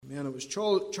Amen. It was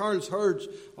Charles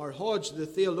Hodge, the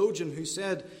theologian, who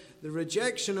said, "The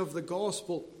rejection of the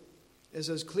gospel is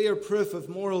as clear proof of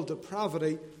moral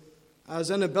depravity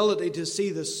as inability to see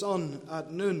the sun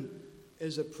at noon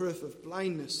is a proof of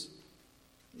blindness."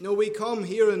 No, we come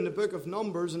here in the book of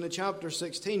Numbers in the chapter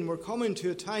 16. We're coming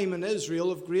to a time in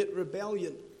Israel of great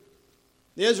rebellion.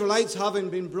 The Israelites, having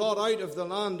been brought out of the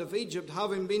land of Egypt,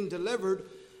 having been delivered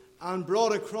and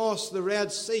brought across the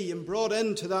Red Sea and brought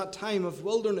into that time of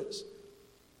wilderness.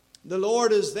 The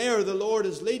Lord is there. The Lord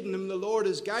is leading them. The Lord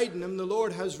is guiding them. The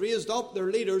Lord has raised up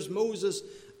their leaders, Moses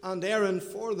and Aaron,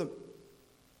 for them.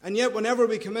 And yet, whenever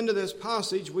we come into this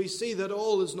passage, we see that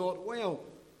all is not well.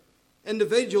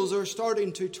 Individuals are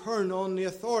starting to turn on the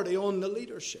authority, on the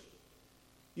leadership.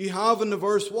 You have in the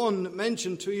verse 1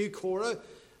 mentioned to you Korah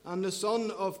and the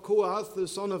son of Kohath, the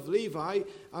son of Levi,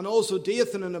 and also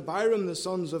Dathan and Abiram, the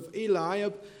sons of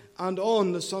Eliab, and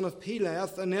On, the son of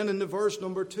Peleth. And then in the verse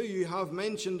number 2 you have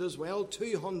mentioned as well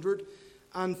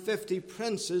 250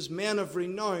 princes, men of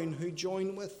renown, who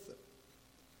join with them.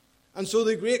 And so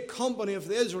the great company of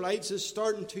the Israelites is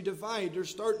starting to divide. They're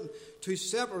starting to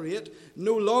separate.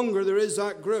 No longer there is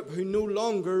that group who no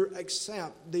longer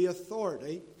accept the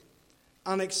authority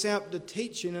and accept the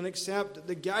teaching and accept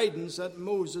the guidance that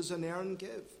Moses and Aaron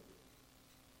give.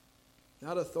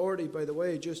 That authority, by the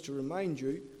way, just to remind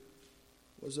you,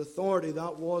 was authority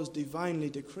that was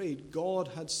divinely decreed. God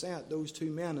had set those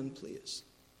two men in place.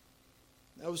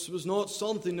 This was not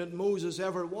something that Moses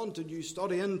ever wanted. You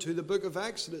study into the book of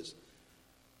Exodus.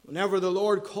 Whenever the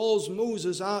Lord calls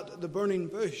Moses at the burning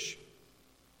bush,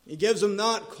 he gives him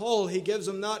that call, he gives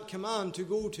him that command to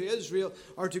go to Israel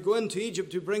or to go into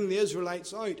Egypt to bring the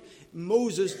Israelites out.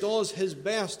 Moses does his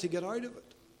best to get out of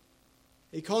it.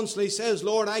 He constantly says,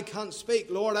 "Lord, I can't speak.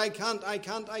 Lord, I can't.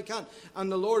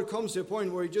 And the Lord comes to a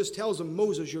point where he just tells him,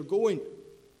 "Moses, you're going."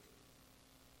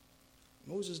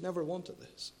 Moses never wanted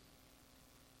this.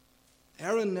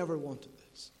 Aaron never wanted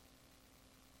this.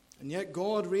 And yet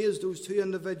God raised those two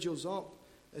individuals up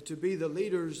to be the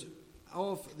leaders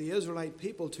of the Israelite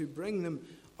people, to bring them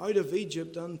out of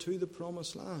Egypt and to the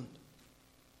promised land.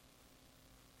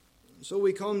 So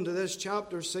we come to this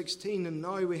chapter 16, and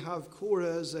now we have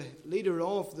Korah as the leader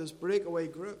of this breakaway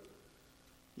group.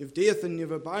 You've Dathan,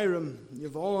 you've Abiram,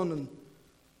 you've On, and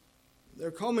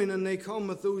they're coming, and they come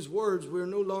with those words, "We're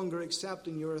no longer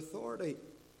accepting your authority."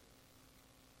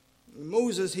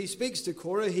 Moses, he speaks to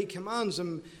Korah, he commands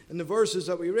them in the verses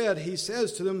that we read. He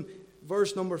says to them,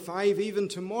 verse number 5, "Even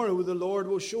tomorrow the Lord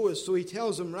will show us." So he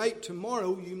tells them, right,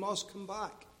 tomorrow you must come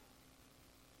back.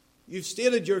 You've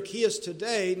stated your case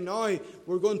today, now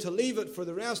we're going to leave it for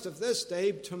the rest of this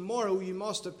day. Tomorrow you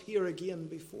must appear again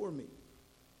before me.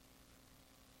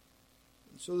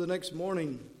 And so the next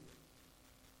morning,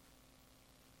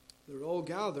 they're all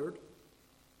gathered.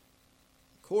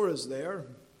 Korah's there.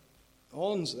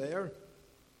 On's there.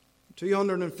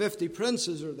 250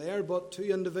 princes are there, but two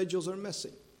individuals are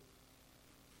missing.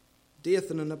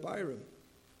 Dathan and Abiram.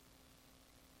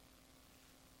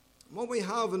 What we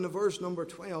have in the verse number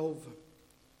 12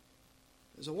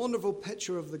 is a wonderful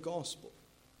picture of the gospel,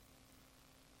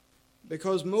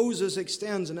 because Moses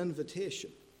extends an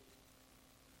invitation.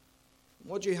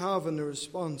 What you have in the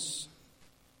response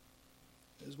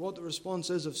is what the response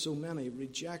is of so many,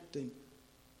 rejecting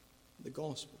the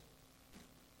gospel.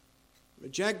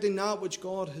 Rejecting that which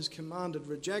God has commanded,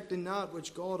 rejecting that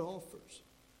which God offers.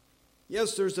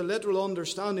 Yes, there's a literal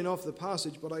understanding of the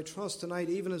passage, but I trust tonight,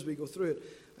 even as we go through it,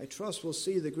 I trust we'll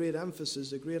see the great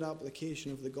emphasis, the great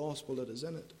application of the gospel that is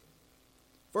in it.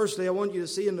 Firstly, I want you to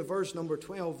see in the verse number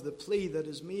 12 the plea that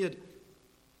is made.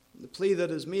 The plea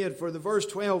that is made. For the verse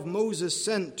 12, Moses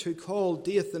sent to call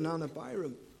Dathan and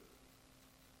Abiram.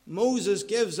 Moses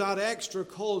gives that extra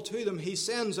call to them. He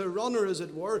sends a runner, as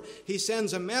it were. He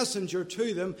sends a messenger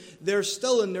to them. They're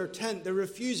still in their tent. They're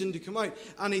refusing to come out.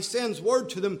 And he sends word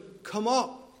to them, "Come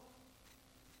up.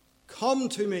 Come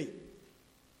to me.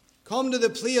 Come to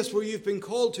the place where you've been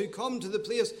called to. Come to the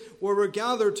place where we're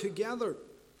gathered together."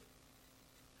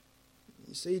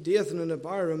 You see, Dathan and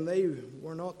Abiram, they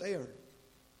were not there.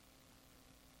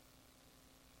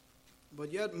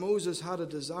 But yet Moses had a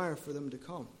desire for them to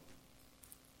come.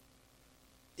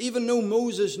 Even though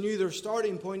Moses knew their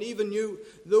starting point,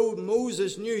 though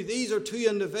Moses knew these are two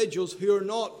individuals who are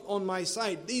not on my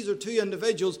side, these are two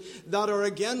individuals that are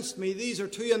against me, these are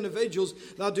two individuals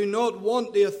that do not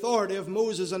want the authority of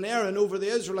Moses and Aaron over the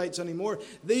Israelites anymore,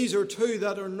 these are two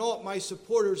that are not my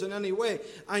supporters in any way,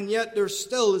 and yet there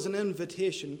still is an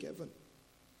invitation given.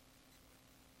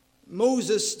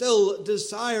 Moses still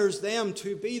desires them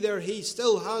to be there. He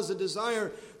still has a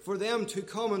desire for them to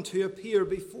come and to appear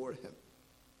before him.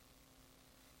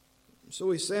 So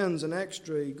he sends an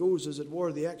extra, he goes as it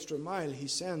were the extra mile, he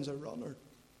sends a runner.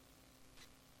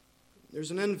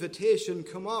 There's an invitation,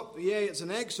 come up. Yeah, it's an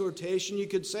exhortation, you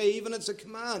could say even it's a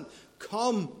command.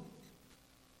 Come.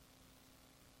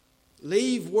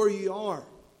 Leave where you are.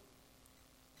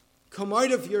 Come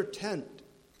out of your tent.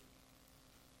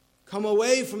 Come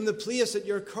away from the place that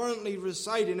you're currently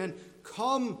residing in.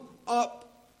 Come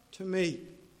up to me.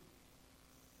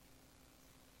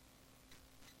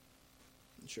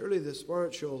 And surely the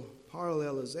spiritual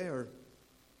parallel is there.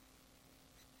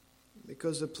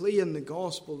 Because the plea in the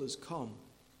gospel is come.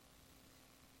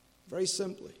 Very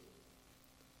simply.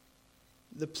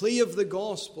 The plea of the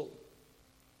gospel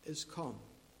is come.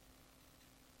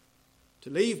 To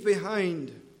leave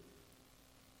behind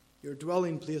your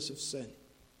dwelling place of sin.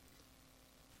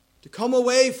 To come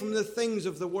away from the things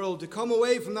of the world. To come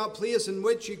away from that place in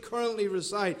which you currently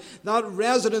reside. That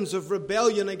residence of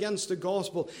rebellion against the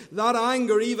gospel. That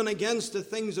anger even against the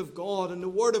things of God and the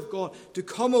Word of God. To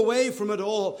come away from it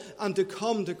all and to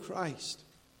come to Christ.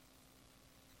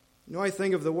 You know, I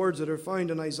think of the words that are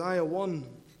found in Isaiah 1,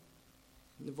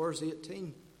 in verse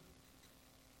 18.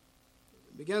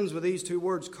 It begins with these two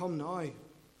words, come now.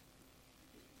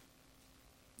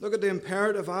 Look at the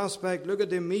imperative aspect. Look at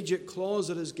the immediate clause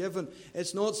that is given.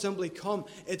 It's not simply come,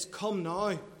 it's come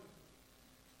now.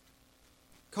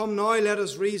 Come now, let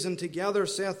us reason together,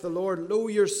 saith the Lord. Lo,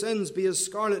 your sins be as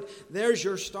scarlet. There's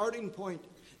your starting point.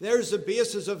 There's the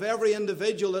basis of every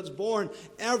individual that's born.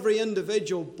 Every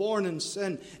individual born in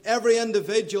sin. Every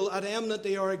individual at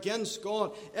enmity or against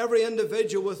God. Every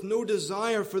individual with no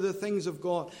desire for the things of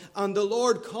God. And the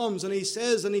Lord comes and he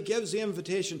says and he gives the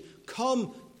invitation,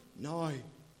 come now.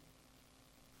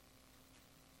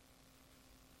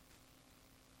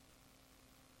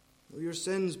 Though your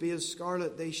sins be as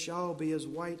scarlet, they shall be as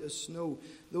white as snow.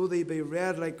 Though they be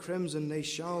red like crimson, they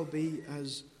shall be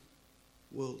as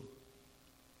wool.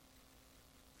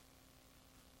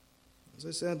 As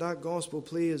I said, that gospel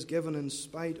plea is given in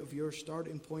spite of your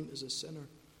starting point as a sinner.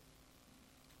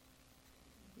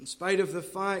 In spite of the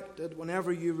fact that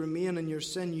whenever you remain in your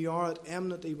sin, you are at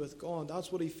enmity with God.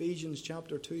 That's what Ephesians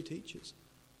chapter 2 teaches.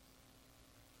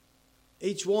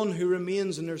 Each one who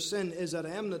remains in their sin is at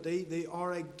enmity. They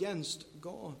are against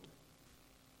God.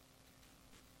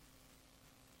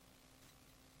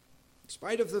 In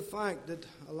spite of the fact that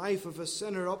a life of a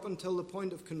sinner up until the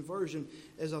point of conversion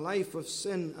is a life of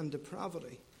sin and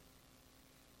depravity.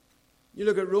 You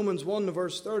look at Romans 1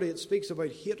 verse 30, it speaks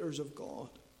about haters of God.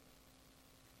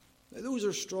 Now those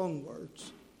are strong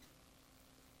words.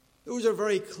 Those are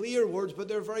very clear words, but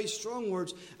they're very strong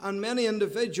words. And many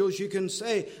individuals you can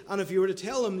say, and if you were to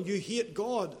tell them you hate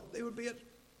God, they would be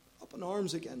up in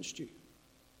arms against you.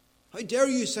 How dare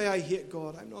you say I hate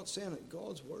God? I'm not saying it.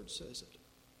 God's word says it.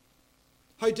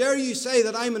 How dare you say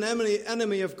that I'm an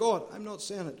enemy of God? I'm not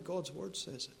saying it. God's word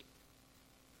says it.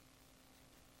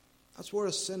 That's where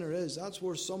a sinner is. That's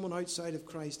where someone outside of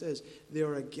Christ is. They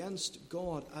are against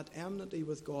God, at enmity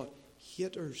with God,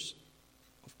 haters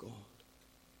of God.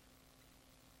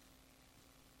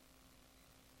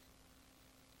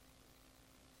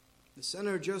 The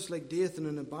sinner, just like Dathan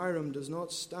and Abiram, does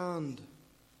not stand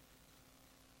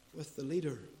with the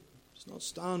leader, does not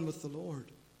stand with the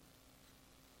Lord.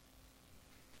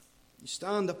 You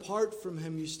stand apart from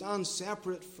him, you stand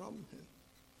separate from him.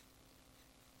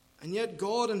 And yet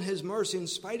God in his mercy, in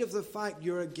spite of the fact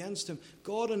you're against him,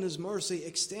 God in his mercy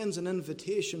extends an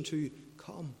invitation to you.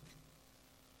 Come.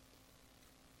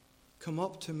 Come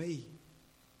up to me.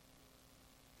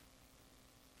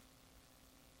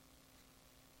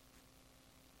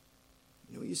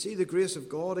 You know, you see the grace of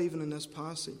God even in this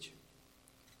passage.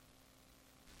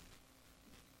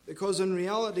 Because in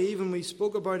reality, even we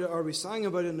spoke about it, or we sang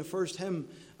about it in the first hymn,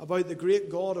 about the great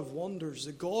God of wonders,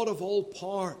 the God of all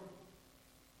power,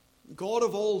 the God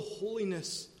of all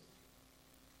holiness,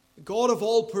 the God of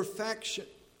all perfection,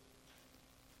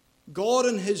 God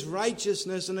in his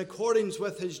righteousness in accordance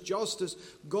with his justice.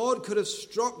 God could have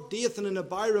struck Dathan and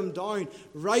Abiram down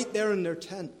right there in their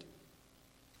tent.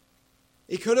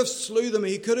 He could have slew them.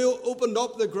 He could have opened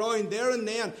up the ground there and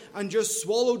then and just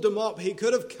swallowed them up. He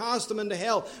could have cast them into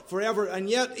hell forever. And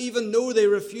yet, even though they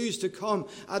refused to come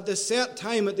at the set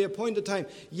time, at the appointed time,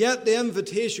 yet the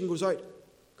invitation goes out,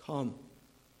 come.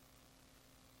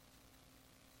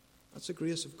 That's the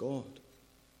grace of God.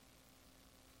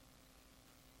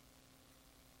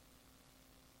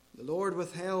 The Lord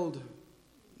withheld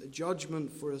the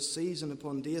judgment for a season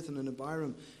upon Dathan and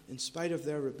Abiram in spite of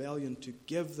their rebellion to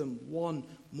give them one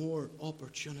more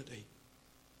opportunity.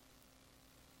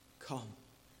 Come.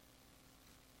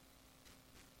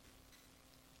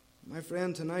 My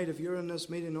friend, tonight, if you're in this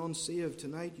meeting unsaved,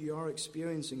 tonight you are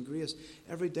experiencing grace.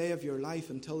 Every day of your life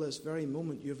until this very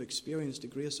moment, you've experienced the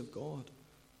grace of God.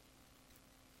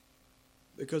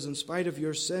 Because in spite of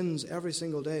your sins every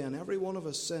single day, and every one of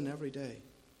us sin every day,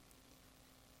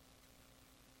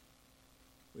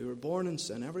 we were born in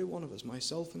sin, every one of us,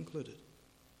 myself included.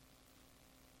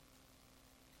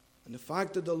 And the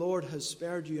fact that the Lord has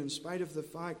spared you in spite of the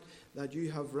fact that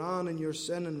you have ran in your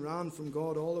sin and ran from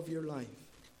God all of your life,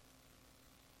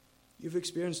 you've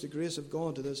experienced the grace of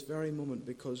God to this very moment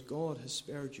because God has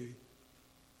spared you.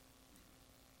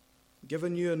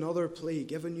 Given you another plea,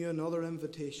 given you another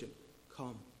invitation.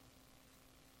 Come.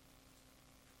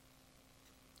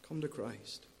 Come to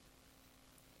Christ.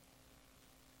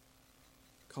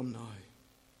 Come now.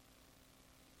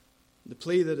 The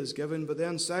plea that is given, but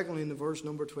then secondly in the verse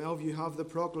number 12, you have the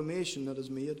proclamation that is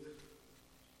made.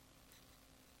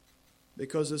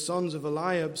 Because the sons of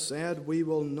Eliab said, we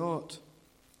will not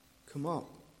come up.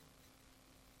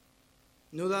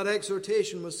 You know, that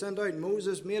exhortation was sent out.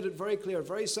 Moses made it very clear,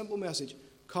 very simple message.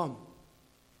 Come.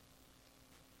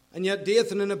 And yet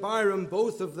Dathan and Abiram,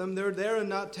 both of them, they're there in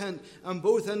that tent. And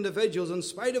both individuals, in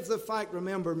spite of the fact,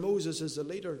 remember, Moses is the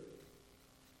leader.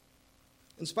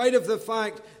 In spite of the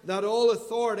fact that all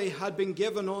authority had been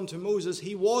given unto Moses,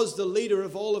 he was the leader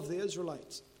of all of the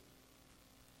Israelites.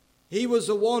 He was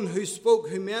the one who spoke,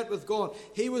 who met with God.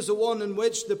 He was the one in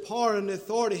which the power and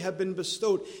authority had been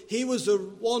bestowed. He was the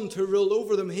one to rule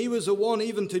over them. He was the one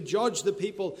even to judge the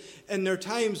people in their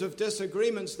times of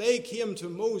disagreements. They came to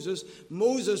Moses.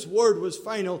 Moses' word was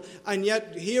final. And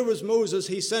yet here was Moses.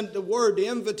 He sent the word, the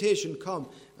invitation, come.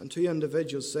 And two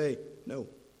individuals say, no,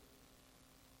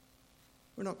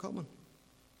 we're not coming.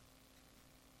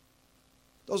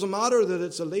 Doesn't matter that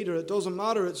it's a leader. It doesn't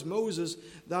matter it's Moses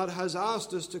that has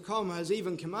asked us to come, has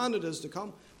even commanded us to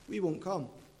come. We won't come.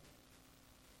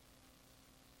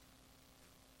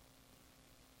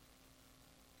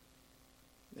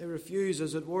 They refuse,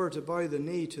 as it were, to bow the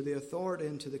knee to the authority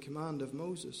and to the command of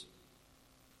Moses.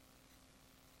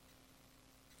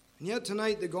 And yet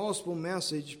tonight the gospel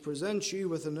message presents you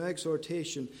with an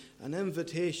exhortation, an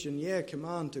invitation, a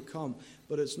command to come.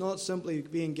 But it's not simply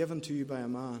being given to you by a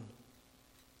man.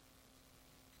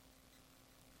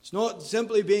 It's not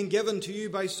simply being given to you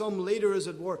by some leader, as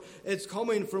it were. It's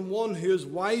coming from one who is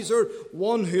wiser,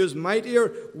 one who is mightier,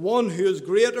 one who is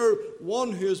greater,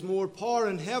 one who has more power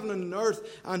in heaven and in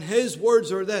earth. And his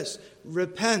words are this: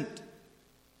 repent,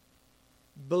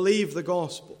 believe the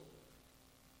gospel,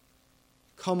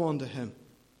 come unto him.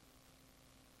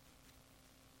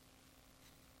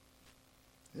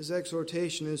 His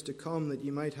exhortation is to come that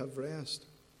you might have rest.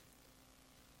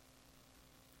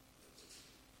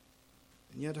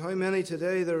 And yet how many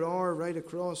today there are right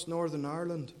across Northern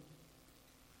Ireland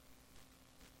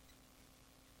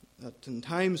that in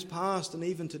times past and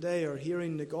even today are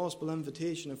hearing the gospel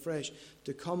invitation afresh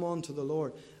to come unto the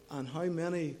Lord, and how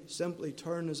many simply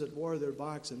turn, as it were, their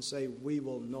backs and say, we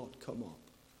will not come up.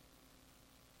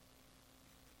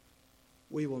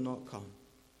 We will not come.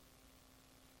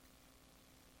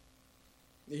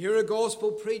 You hear a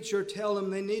gospel preacher tell them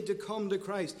they need to come to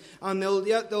Christ, and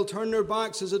they'll turn their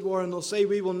backs, as it were, and they'll say,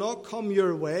 we will not come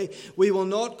your way, we will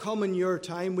not come in your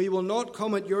time, we will not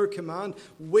come at your command,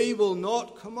 we will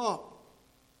not come up.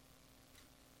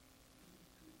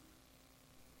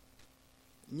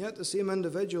 And yet the same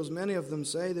individuals, many of them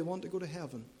say they want to go to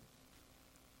heaven.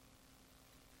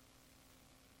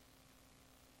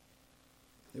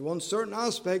 They want certain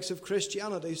aspects of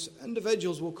Christianity.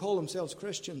 Individuals will call themselves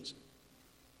Christians.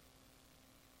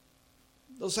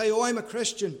 They'll say, oh, I'm a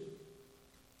Christian. And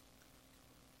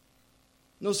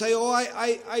they'll say, oh,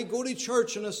 I go to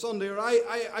church on a Sunday, or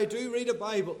I do read a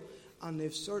Bible. And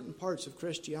they've certain parts of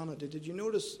Christianity. Did you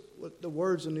notice what the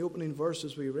words in the opening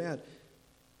verses we read?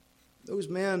 Those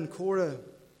men, Korah,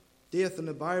 Dathan,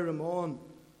 and Abiram, on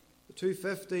the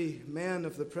 250 men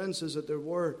of the princes that there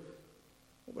were,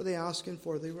 what were they asking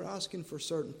for? They were asking for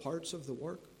certain parts of the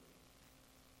work.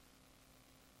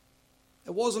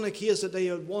 It wasn't a case that they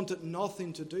had wanted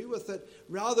nothing to do with it.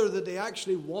 Rather, that they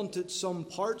actually wanted some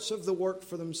parts of the work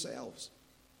for themselves.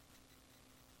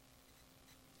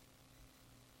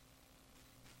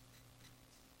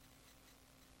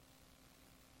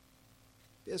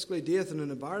 Basically, Dathan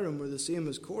and Abiram were the same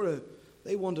as Korah.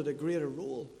 They wanted a greater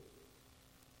role.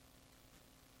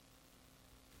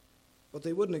 But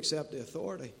they wouldn't accept the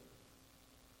authority.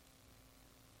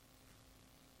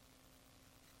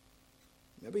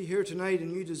 Maybe here tonight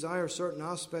and you desire certain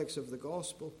aspects of the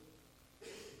gospel.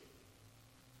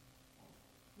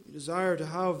 You desire to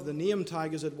have the name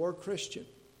tag, as it were, Christian.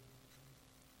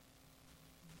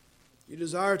 You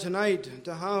desire tonight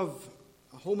to have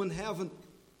a home in heaven.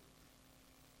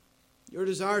 Your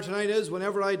desire tonight is,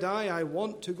 whenever I die, I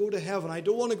want to go to heaven. I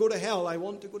don't want to go to hell. I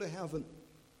want to go to heaven.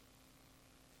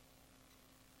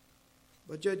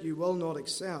 But yet you will not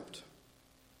accept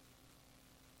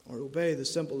or obey the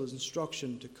simple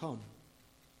instruction to come.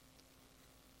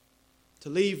 To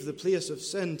leave the place of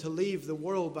sin, to leave the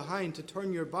world behind, to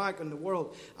turn your back on the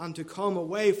world, and to come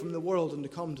away from the world and to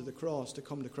come to the cross, to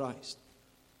come to Christ.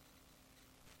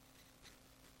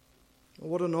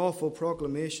 What an awful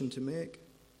proclamation to make.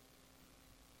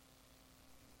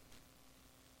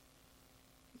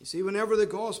 You see, whenever the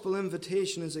gospel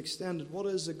invitation is extended, what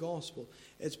is the gospel?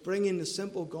 It's bringing the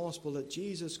simple gospel that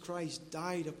Jesus Christ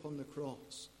died upon the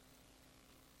cross.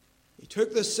 He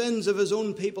took the sins of his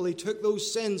own people. He took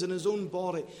those sins in his own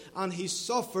body. And he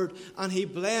suffered and he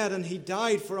bled and he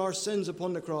died for our sins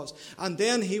upon the cross. And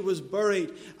then he was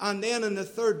buried. And then on the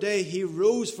third day he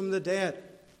rose from the dead.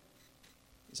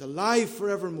 He's alive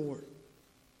forevermore.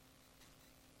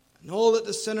 And all that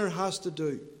the sinner has to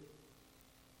do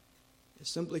is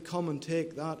simply come and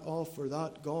take that offer,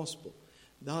 that gospel,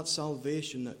 that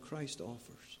salvation that Christ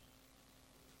offers.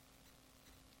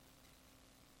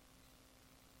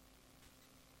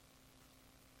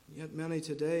 Yet many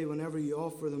today, whenever you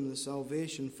offer them the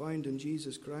salvation found in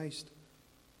Jesus Christ,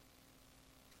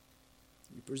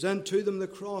 you present to them the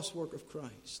cross work of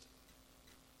Christ.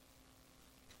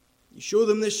 You show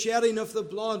them the shedding of the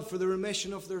blood for the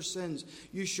remission of their sins.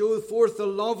 You show forth the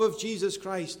love of Jesus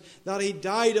Christ, that he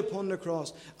died upon the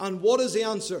cross. And what is the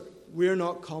answer? We're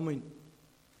not coming.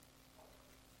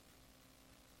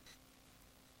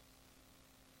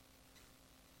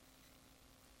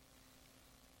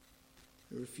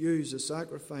 They refuse the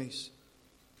sacrifice.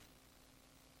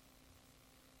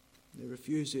 They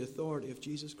refuse the authority of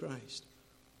Jesus Christ.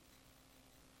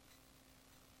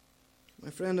 My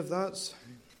friend, if that's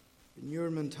been your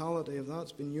mentality, if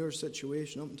that's been your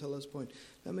situation up until this point,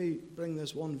 let me bring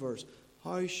this one verse.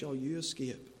 How shall you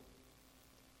escape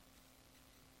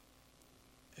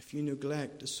if you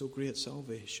neglect a so great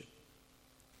salvation?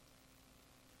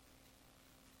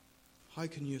 How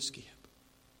can you escape?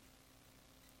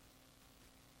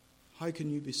 How can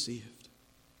you be saved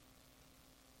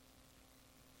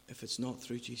if it's not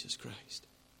through Jesus Christ?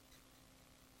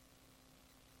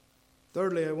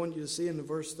 Thirdly, I want you to see in the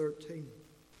verse 13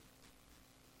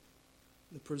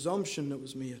 the presumption that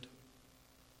was made.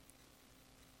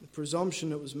 The presumption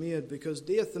that was made, because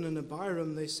Dathan and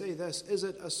Abiram, they say this: Is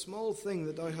it a small thing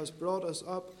that thou hast brought us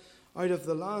up out of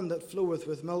the land that floweth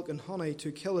with milk and honey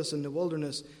to kill us in the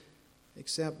wilderness,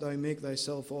 except thou make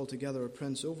thyself altogether a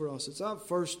prince over us? It's that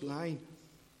first line.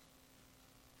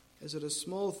 Is it a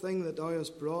small thing that thou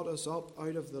hast brought us up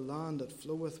out of the land that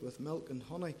floweth with milk and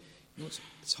honey? You know,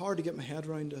 it's hard to get my head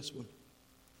around this one.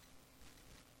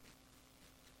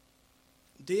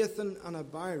 Dathan and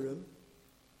Abiram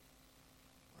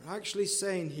are actually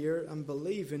saying here and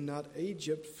believing that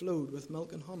Egypt flowed with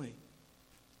milk and honey.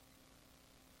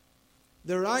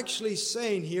 They're actually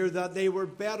saying here that they were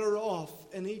better off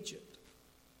in Egypt.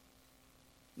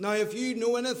 Now, if you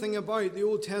know anything about the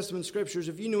Old Testament scriptures,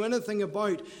 if you know anything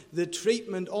about the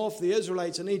treatment of the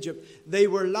Israelites in Egypt, they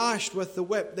were lashed with the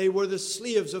whip. They were the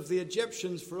slaves of the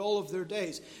Egyptians for all of their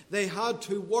days. They had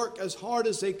to work as hard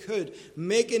as they could,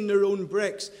 making their own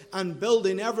bricks and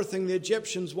building everything the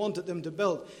Egyptians wanted them to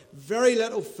build. Very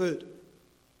little food.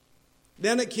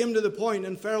 Then it came to the point,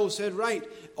 and Pharaoh said, right,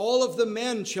 all of the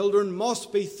men children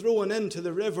must be thrown into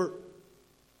the river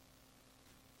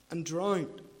and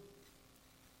drowned.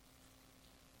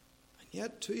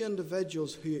 Yet two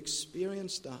individuals who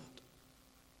experienced that,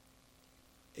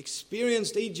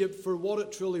 experienced Egypt for what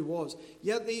it truly was.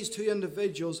 Yet these two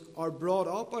individuals are brought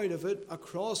up out of it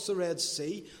across the Red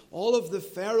Sea. All of the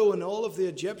Pharaoh and all of the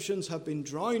Egyptians have been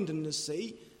drowned in the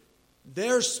sea.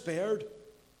 They're spared.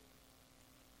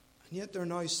 And yet they're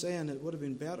now saying it would have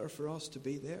been better for us to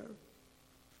be there.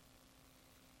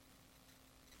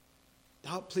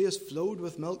 That place flowed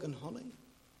with milk and honey.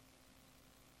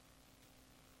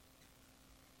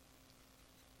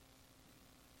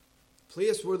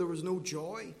 Place where there was no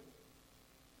joy,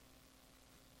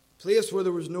 a place where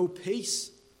there was no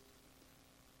peace,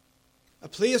 a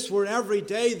place where every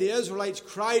day the Israelites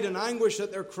cried in anguish that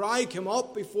their cry came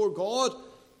up before God.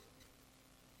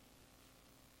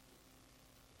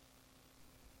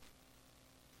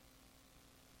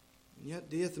 And yet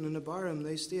Dathan and Abiram,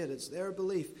 they state it's their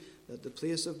belief that the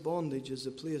place of bondage is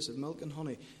the place of milk and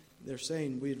honey. They're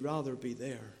saying we'd rather be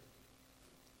there.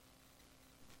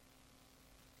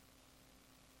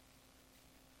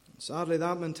 Sadly,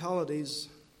 that mentality is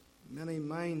many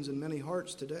minds and many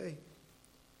hearts today.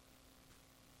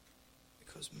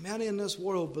 Because many in this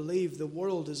world believe the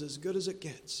world is as good as it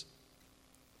gets.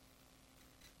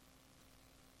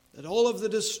 That all of the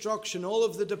destruction, all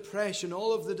of the depression,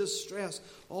 all of the distress,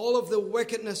 all of the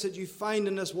wickedness that you find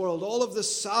in this world, all of the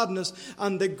sadness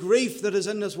and the grief that is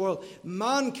in this world,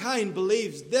 mankind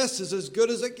believes this is as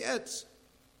good as it gets.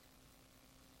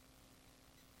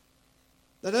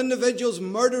 That individuals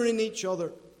murdering each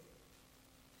other,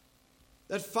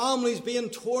 that families being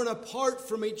torn apart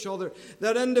from each other,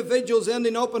 that individuals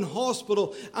ending up in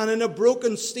hospital and in a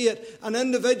broken state, and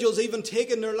individuals even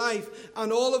taking their life,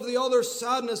 and all of the other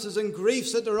sadnesses and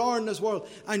griefs that there are in this world.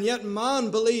 And yet man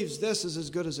believes this is as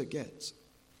good as it gets.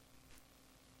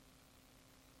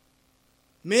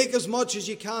 Make as much as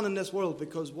you can in this world,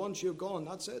 because once you're gone,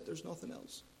 that's it. There's nothing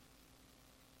else.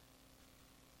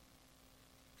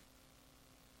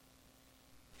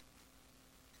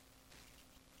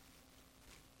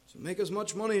 So make as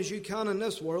much money as you can in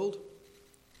this world.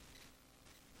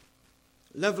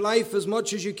 Live life as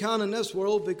much as you can in this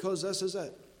world, because this is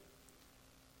it.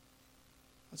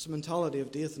 That's the mentality of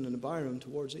Dathan and Abiram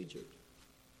towards Egypt.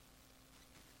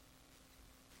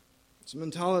 It's the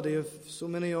mentality of so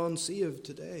many unsaved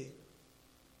today.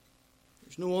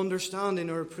 There's no understanding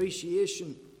or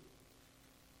appreciation.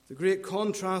 The great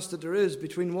contrast that there is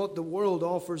between what the world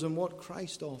offers and what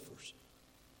Christ offers.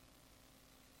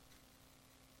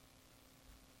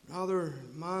 Rather,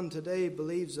 man today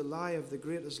believes the lie of the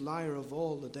greatest liar of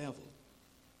all, the devil.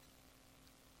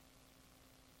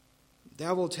 The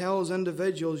devil tells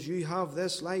individuals, you have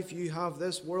this life, you have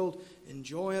this world,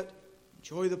 enjoy it,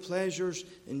 enjoy the pleasures,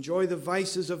 enjoy the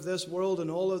vices of this world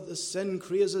and all of the sin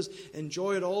crazes,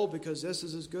 enjoy it all because this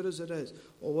is as good as it is.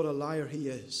 Oh, what a liar he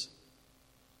is.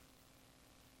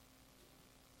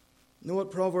 You know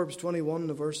what Proverbs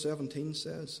 21 verse 17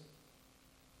 says?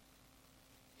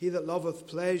 He that loveth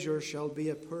pleasure shall be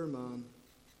a poor man.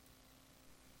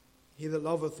 He that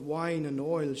loveth wine and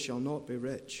oil shall not be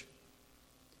rich.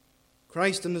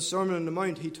 Christ in the Sermon on the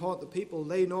Mount, he taught the people,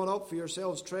 lay not up for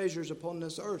yourselves treasures upon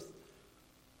this earth,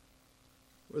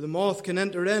 where the moth can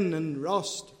enter in and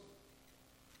rust.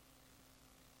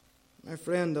 My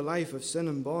friend, a life of sin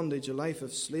and bondage, a life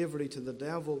of slavery to the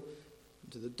devil,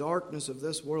 and to the darkness of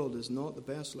this world is not the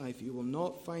best life. You will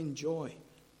not find joy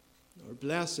or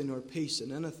blessing or peace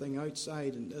in anything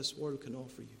outside in this world can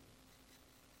offer you.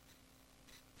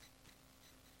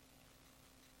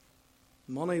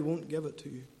 Money won't give it to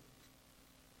you.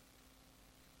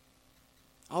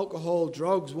 Alcohol,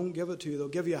 drugs won't give it to you. They'll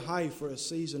give you a high for a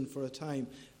season, for a time.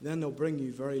 Then they'll bring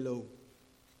you very low.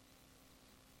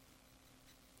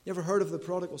 You ever heard of the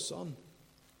prodigal son?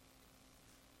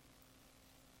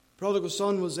 Prodigal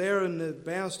son was there in the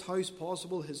best house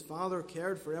possible. His father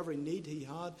cared for every need he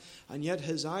had, and yet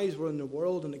his eyes were in the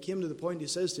world. And it came to the point he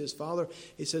says to his father,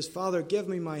 he says, Father, give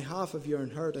me my half of your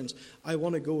inheritance. I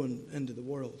want to go into the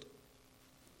world.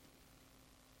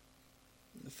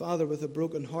 And the father, with a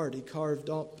broken heart, he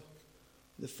carved up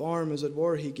the farm, as it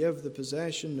were. He gave the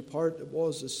possession, the part that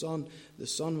was the son. The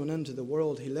son went into the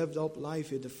world. He lived up life.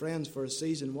 He had the friends for a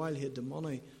season while he had the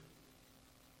money.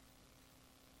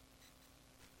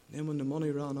 Then when the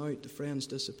money ran out, the friends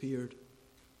disappeared.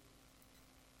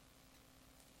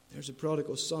 There's a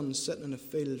prodigal son sitting in a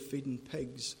field feeding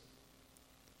pigs.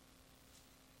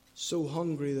 So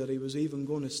hungry that he was even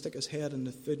going to stick his head in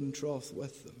the feeding trough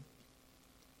with them.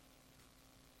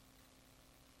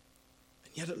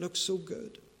 And yet it looks so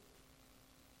good.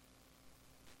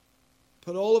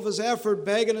 Put all of his effort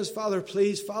begging his father,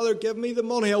 please, Father, give me the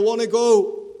money, I want to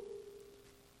go.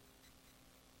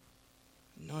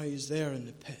 Now he's there in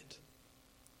the pit,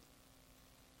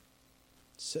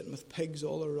 sitting with pigs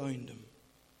all around him,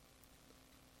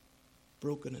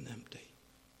 broken and empty.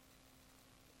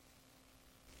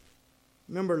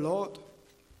 Remember Lot?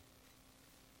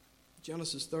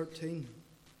 Genesis 13.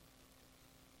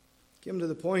 Came to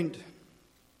the point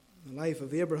in the life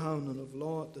of Abraham and of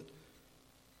Lot that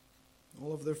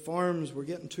all of their farms were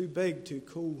getting too big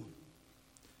to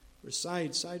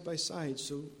reside side by side.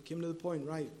 So it came to the point,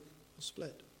 right,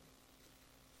 split.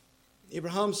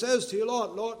 Abraham says to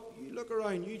Lot, you look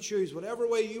around, you choose whatever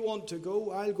way you want to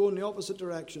go, I'll go in the opposite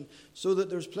direction, so that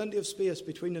there's plenty of space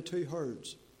between the two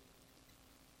herds.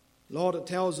 Lot, it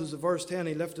tells us in verse 10,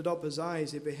 he lifted up his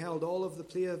eyes, he beheld all of the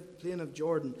plain of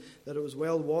Jordan, that it was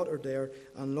well watered there,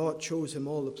 and Lot chose him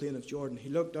all the plain of Jordan. He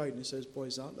looked out and he says,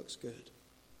 boys, that looks good.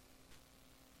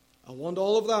 I want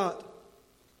all of that.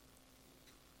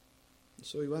 And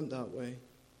so he went that way.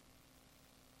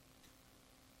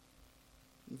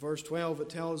 In verse 12 it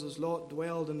tells us Lot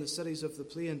dwelled in the cities of the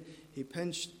plain. He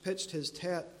pitched his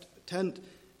tent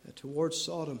towards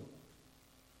Sodom.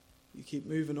 You keep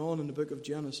moving on in the book of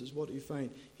Genesis, what do you find?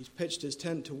 He's pitched his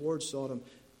tent towards Sodom,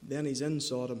 then he's in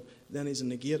Sodom, then he's in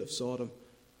the gate of Sodom,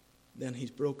 then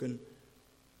he's broken.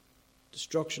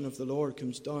 Destruction of the Lord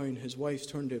comes down. His wife's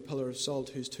turned to a pillar of salt,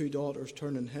 whose 2 daughters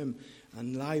turn on him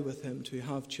and lie with him to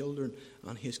have children,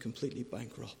 and he is completely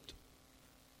bankrupt.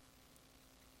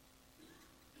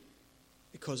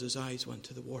 Because his eyes went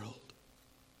to the world.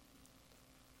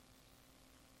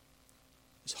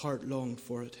 His heart longed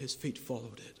for it, his feet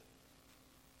followed it.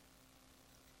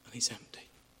 And he's empty.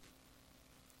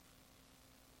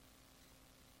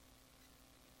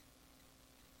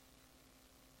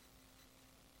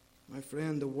 My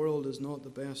friend, the world is not the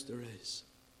best there is.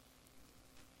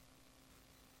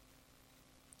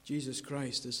 Jesus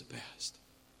Christ is the best.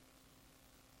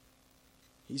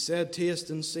 He said, "Taste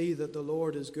and see that the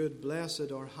Lord is good.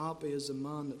 Blessed or happy is the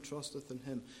man that trusteth in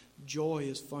him." Joy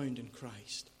is found in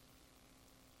Christ.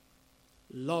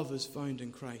 Love is found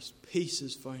in Christ. Peace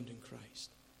is found in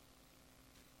Christ.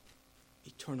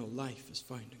 Eternal life is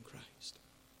found in Christ.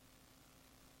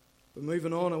 But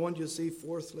moving on, I want you to see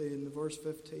fourthly in the verse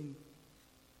 15.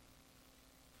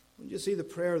 I want you to see the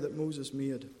prayer that Moses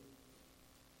made.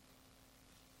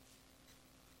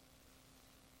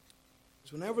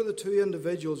 Because whenever the 2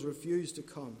 individuals refused to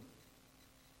come,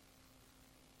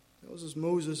 tells us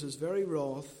Moses is very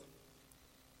wroth.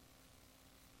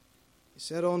 He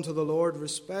said unto the Lord,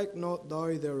 "Respect not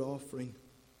thou their offering.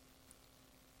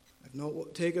 I have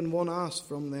not taken one ass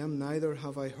from them, neither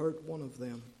have I hurt one of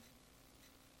them."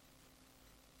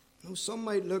 Now, some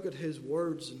might look at his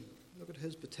words and look at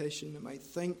his petition. They might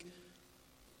think,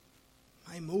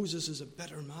 my Moses is a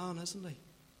bitter man, isn't he?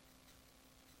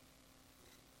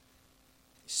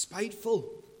 He's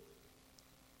spiteful.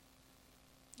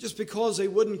 Just because they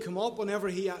wouldn't come up whenever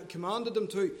he commanded them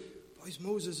to, boys,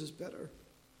 Moses is bitter.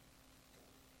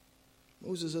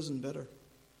 Moses isn't bitter.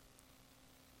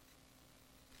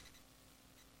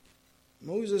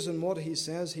 Moses, and what he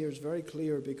says here, is very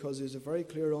clear, because he has a very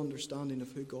clear understanding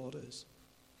of who God is.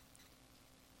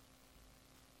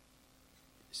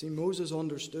 You see, Moses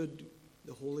understood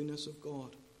the holiness of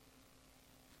God.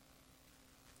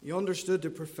 He understood the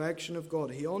perfection of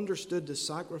God. He understood the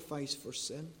sacrifice for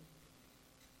sin.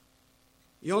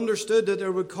 He understood that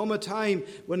there would come a time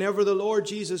whenever the Lord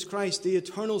Jesus Christ, the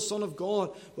eternal Son of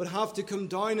God, would have to come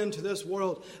down into this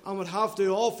world and would have to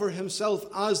offer himself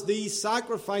as the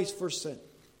sacrifice for sin.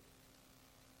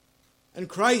 And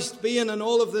Christ, being in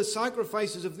all of the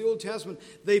sacrifices of the Old Testament,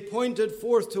 they pointed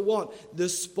forth to what? The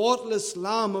spotless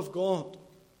Lamb of God,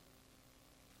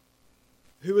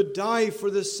 who would die for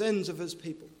the sins of his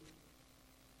people.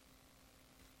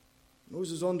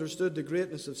 Moses understood the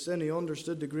greatness of sin. He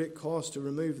understood the great cost to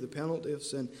remove the penalty of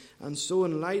sin. And so,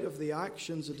 in light of the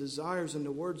actions, the desires, and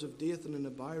the words of Dathan and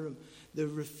Abiram, the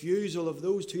refusal of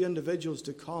those 2 individuals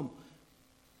to come,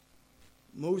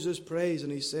 Moses prays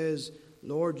and he says,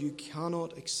 "Lord, you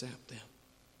cannot accept them.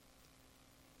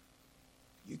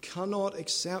 You cannot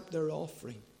accept their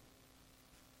offering.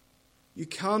 You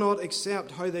cannot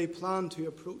accept how they plan to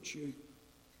approach you.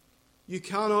 You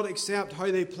cannot accept how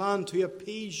they plan to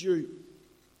appease you.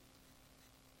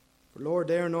 For, Lord,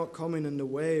 they are not coming in the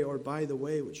way or by the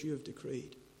way which you have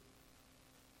decreed."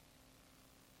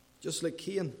 Just like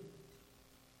Cain.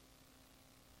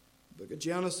 The book of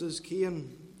Genesis,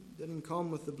 Cain didn't come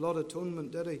with the blood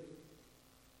atonement, did he?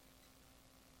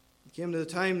 He came to the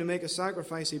time to make a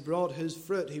sacrifice. He brought his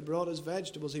fruit. He brought his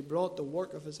vegetables. He brought the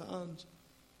work of his hands.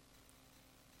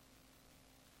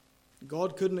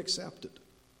 God couldn't accept it.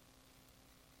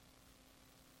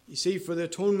 You see, for the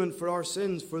atonement for our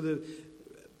sins, for the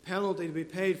penalty to be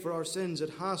paid for our sins,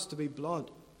 it has to be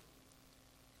blood.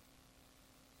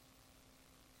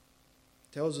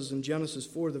 It tells us in Genesis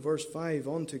 4, the verse 5,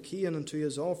 "Unto Cain and to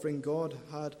his offering God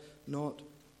had not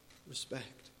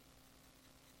respect."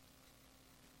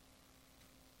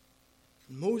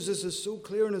 And Moses is so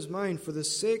clear in his mind, for the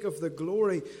sake of the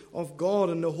glory of God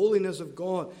and the holiness of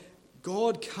God,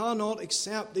 God cannot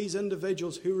accept these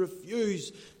individuals who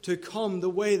refuse to come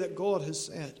the way that God has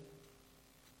said.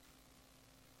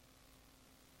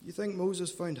 You think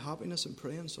Moses found happiness in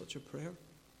praying such a prayer?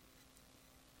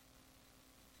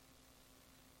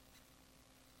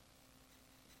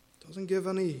 It doesn't give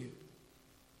any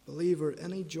believer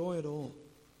any joy at all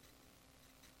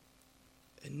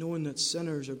in knowing that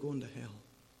sinners are going to hell.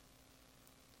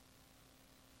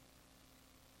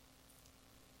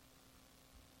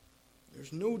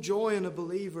 There's no joy in a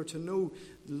believer to know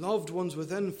loved ones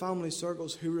within family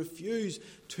circles who refuse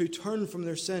to turn from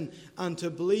their sin and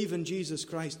to believe in Jesus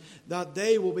Christ, that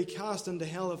they will be cast into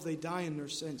hell if they die in their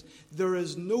sins. There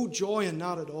is no joy in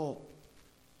that at all.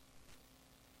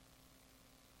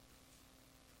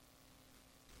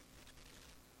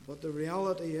 But the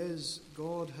reality is,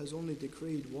 God has only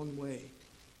decreed one way.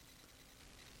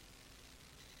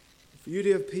 For you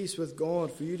to have peace with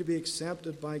God, for you to be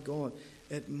accepted by God,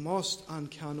 it must and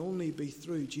can only be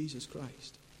through Jesus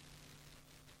Christ.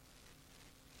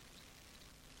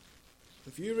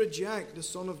 If you reject the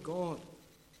Son of God,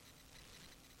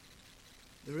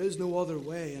 there is no other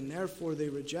way, and therefore they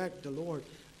reject the Lord,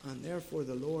 and therefore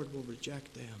the Lord will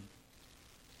reject them.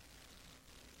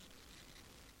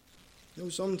 You know,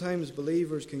 sometimes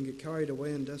believers can get carried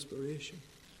away in desperation.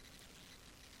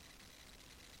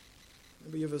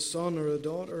 Maybe you have a son or a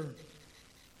daughter,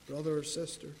 brother or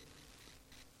sister. You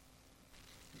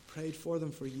prayed for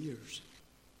them for years.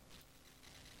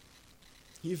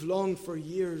 You've longed for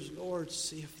years, Lord,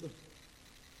 save them.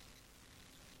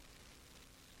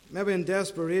 Maybe in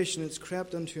desperation it's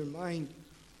crept into your mind,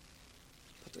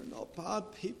 but they're not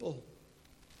bad people.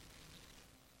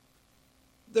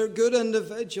 They're good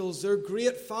individuals. They're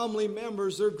great family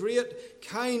members. They're great,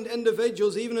 kind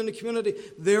individuals, even in the community.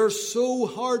 They're so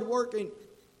hardworking. It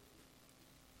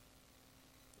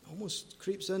almost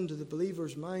creeps into the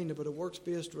believer's mind about a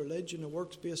works-based religion, a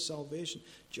works-based salvation,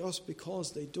 just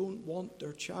because they don't want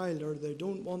their child, or they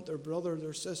don't want their brother,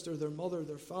 their sister, their mother,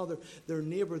 their father, their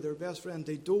neighbor, their best friend.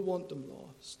 They don't want them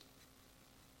lost.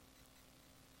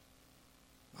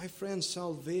 My friend,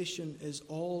 salvation is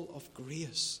all of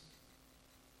grace.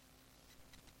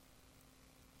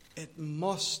 It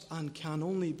must and can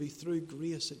only be through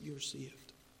grace that you're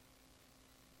saved.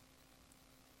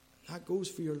 And that goes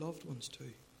for your loved ones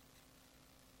too.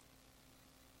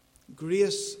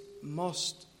 Grace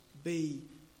must be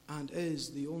and is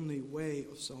the only way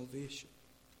of salvation.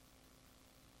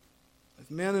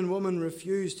 If men and women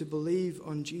refuse to believe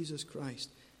on Jesus Christ,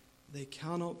 they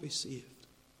cannot be saved.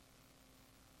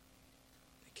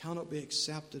 They cannot be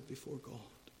accepted before God.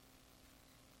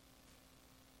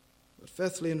 But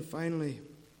fifthly and finally,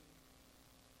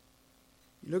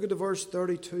 you look at the verse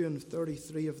 32 and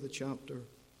 33 of the chapter.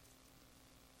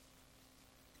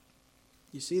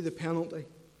 You see the penalty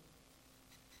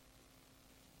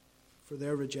for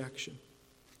their rejection.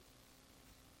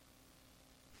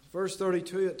 Verse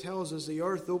 32, it tells us the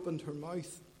earth opened her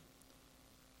mouth,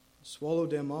 swallowed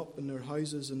them up in their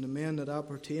houses, and the men that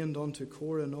appertained unto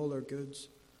Korah and all their goods.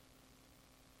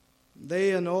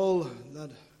 They and all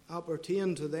that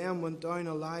appertained to them went down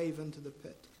alive into the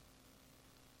pit.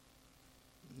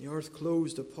 And the earth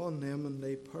closed upon them, and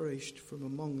they perished from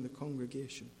among the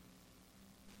congregation.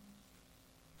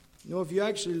 You know, if you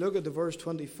actually look at the verse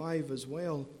 25 as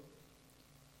well,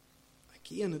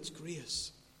 again, it's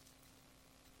grace.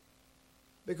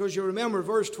 Because you remember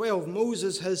verse 12,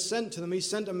 Moses has sent to them, he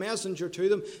sent a messenger to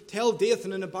them, tell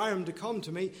Dathan and Abiram to come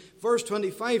to me. Verse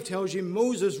 25 tells you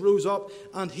Moses rose up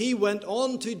and he went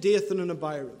on to Dathan and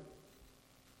Abiram.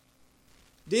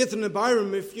 Dathan and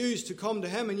Abiram refused to come to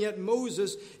him, and yet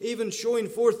Moses, even showing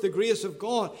forth the grace of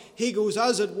God, he goes,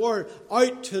 as it were,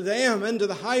 out to them, into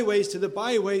the highways, to the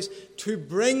byways, to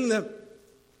bring them.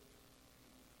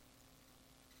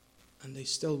 And they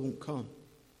still won't come.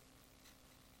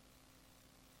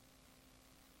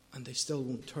 And they still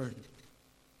won't turn.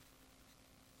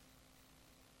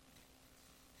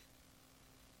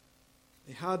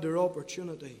 They had their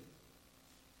opportunity.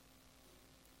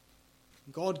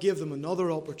 God gave them another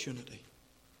opportunity.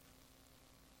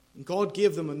 And God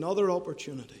gave them another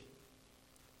opportunity.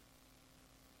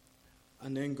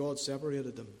 And then God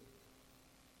separated them.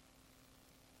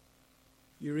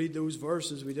 You read those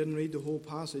verses, we didn't read the whole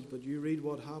passage, but you read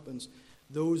what happens.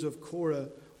 Those of Korah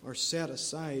are set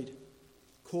aside.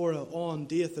 Korah, On,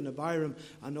 Dathan, Abiram,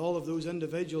 and all of those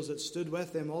individuals that stood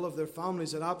with them, all of their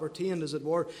families that appertained, as it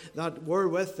were, that were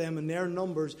with them in their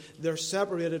numbers, they're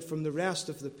separated from the rest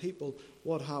of the people.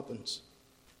 What happens?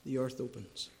 The earth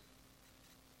opens.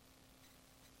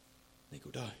 They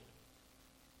go down.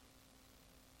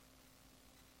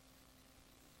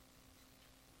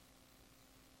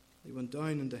 They went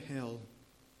down into hell.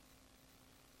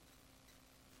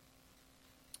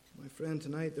 My friend,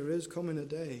 tonight there is coming a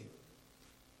day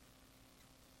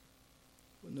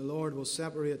when the Lord will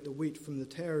separate the wheat from the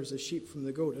tares, the sheep from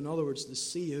the goat. In other words, the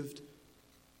saved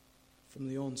from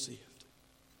the unsaved.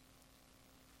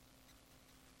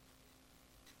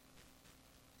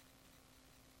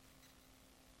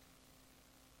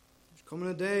 There's coming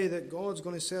a day that God's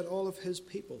going to set all of his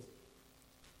people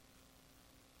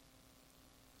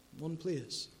in one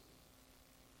place.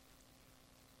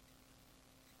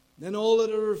 Then all that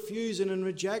are refusing and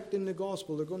rejecting the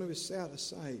gospel, they're going to be set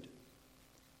aside.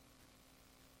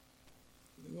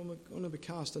 They're going to be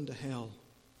cast into hell.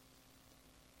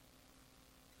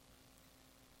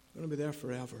 They're going to be there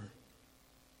forever.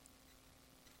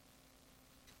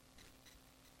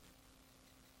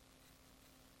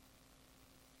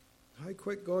 how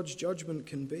quick God's judgment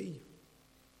can be.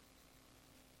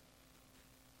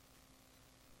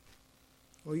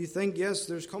 Or you think, yes,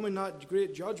 there's coming that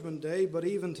great judgment day, but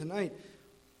even tonight,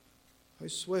 how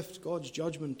swift God's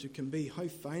judgment can be, how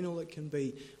final it can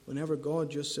be whenever God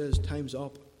just says, time's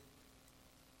up.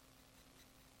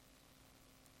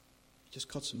 He just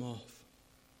cuts them off.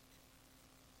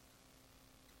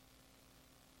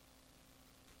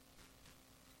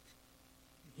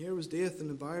 Here was Dathan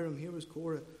and Abiram, here was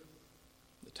Korah.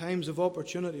 The times of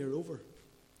opportunity are over.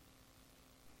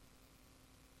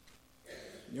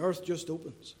 The earth just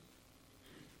opens.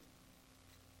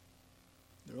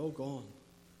 They're all gone.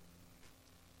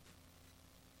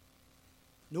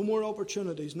 No more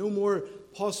opportunities, no more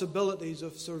possibilities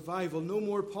of survival, no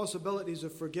more possibilities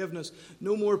of forgiveness,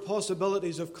 no more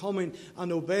possibilities of coming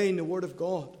and obeying the Word of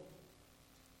God.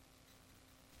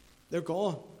 They're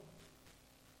gone.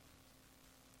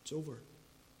 It's over.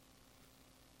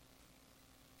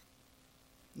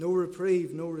 No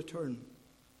reprieve, no return.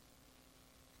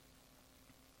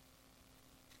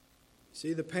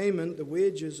 See, the payment, the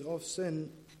wages of sin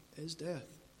is death.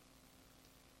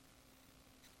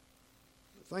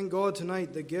 Thank God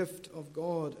tonight the gift of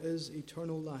God is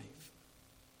eternal life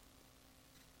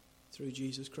through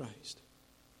Jesus Christ.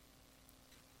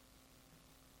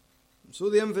 And so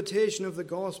the invitation of the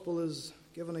gospel is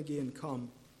given again,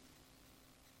 come.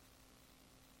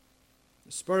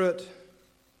 The Spirit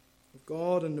of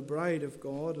God and the bride of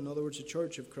God, in other words, the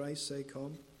church of Christ, say,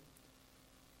 come.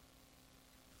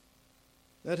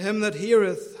 Let him that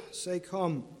heareth say,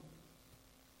 come.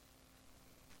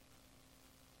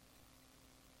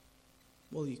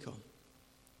 Will ye come?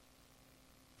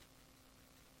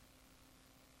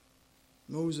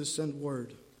 Moses sent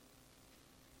word.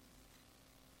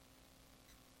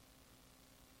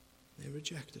 They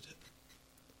rejected it.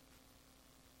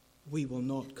 We will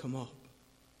not come up.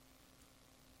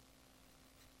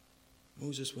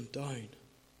 Moses went down.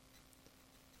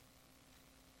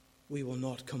 We will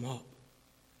not come up.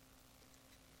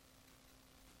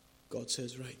 God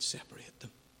says, right, separate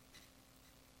them.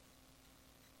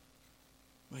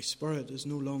 My Spirit is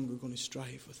no longer going to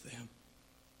strive with them.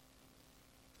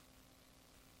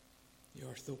 The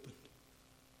earth opened.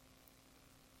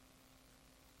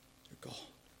 They're gone.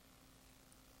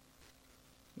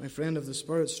 My friend, if the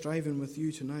Spirit's striving with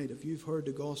you tonight, if you've heard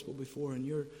the gospel before and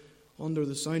you're under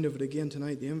the sound of it again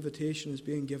tonight, the invitation is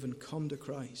being given, come to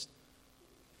Christ.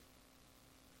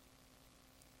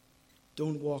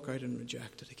 Don't walk out and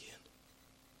reject it again.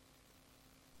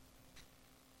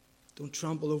 Don't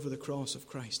trample over the cross of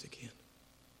Christ again.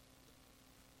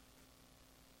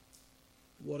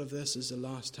 What if this is the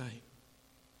last time?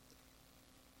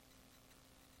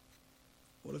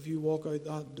 What if you walk out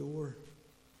that door?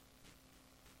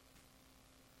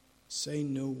 Say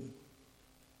no.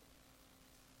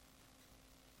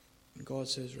 And God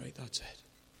says, right, that's it.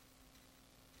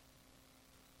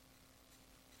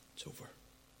 It's over.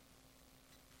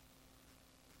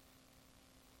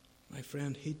 My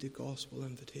friend, heed the gospel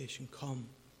invitation. Come.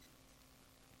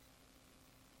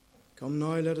 Come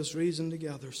now, let us reason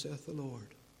together, saith the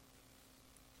Lord.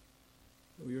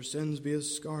 Though your sins be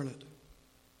as scarlet,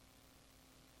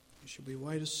 they shall be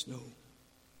white as snow.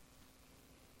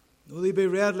 Though they be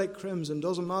red like crimson,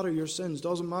 doesn't matter your sins,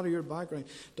 doesn't matter your background,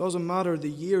 doesn't matter the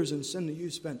years in sin that you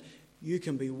spent, you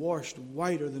can be washed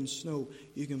whiter than snow.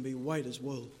 You can be white as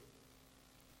wool.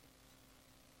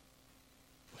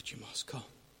 But you must come.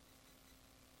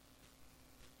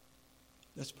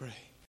 Let's pray.